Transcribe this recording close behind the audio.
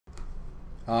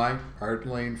Hi, Art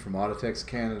Lane from Audatex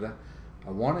Canada. I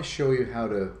want to show you how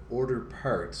to order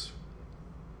parts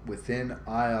within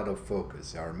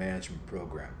iAutoFocus, our management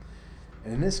program.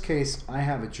 And in this case, I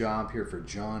have a job here for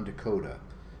John Dakota.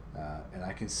 And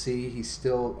I can see he's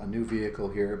still a new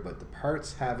vehicle here, but the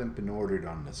parts haven't been ordered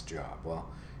on this job. Well,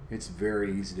 it's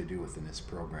very easy to do within this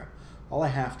program. All I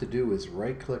have to do is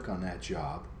right-click on that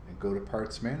job and go to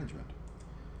Parts Management.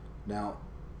 Now,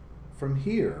 from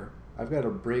here, I've got a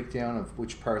breakdown of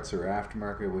which parts are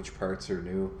aftermarket, which parts are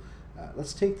new.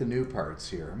 Let's take the new parts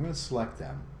here. I'm going to select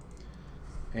them.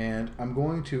 And I'm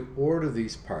going to order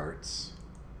these parts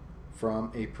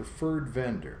from a preferred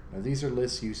vendor. Now these are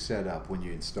lists you set up when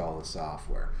you install the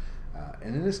software.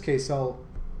 And in this case, I'll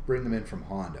bring them in from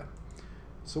Honda.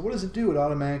 So what does it do? It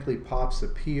automatically pops a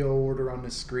PO order on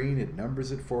the screen. It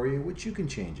numbers it for you, which you can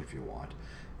change if you want.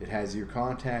 It has your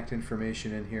contact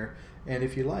information in here, and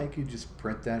if you like, you just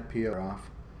print that PO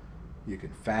off. You can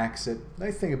fax it.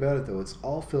 Nice thing about it though, it's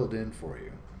all filled in for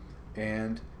you.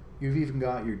 And you've even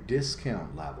got your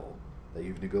discount level that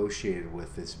you've negotiated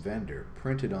with this vendor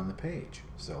printed on the page.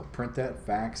 So print that,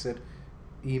 fax it,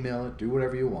 email it, do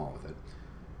whatever you want with it.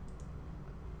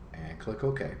 And click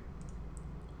OK.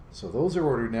 So those are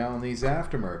ordered now, and these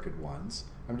aftermarket ones,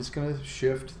 I'm just going to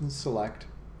shift and select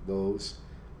those.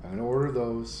 I'm going to order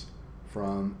those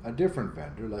from a different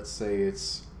vendor. Let's say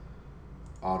it's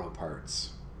Auto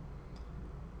Parts.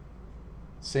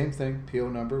 Same thing, PO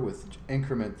number with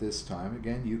increment this time.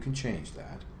 Again, you can change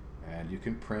that. And you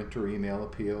can print or email a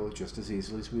PO just as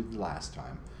easily as we did last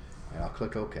time. And I'll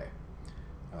click OK.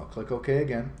 I'll click OK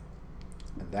again.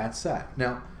 And that's that.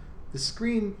 Now, the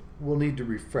screen will need to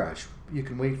refresh. You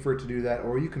can wait for it to do that,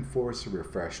 or you can force a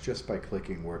refresh just by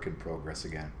clicking Work in Progress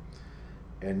again.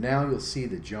 And now you'll see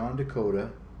that John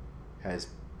Dakota has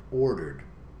ordered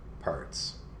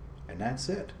parts. And that's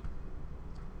it.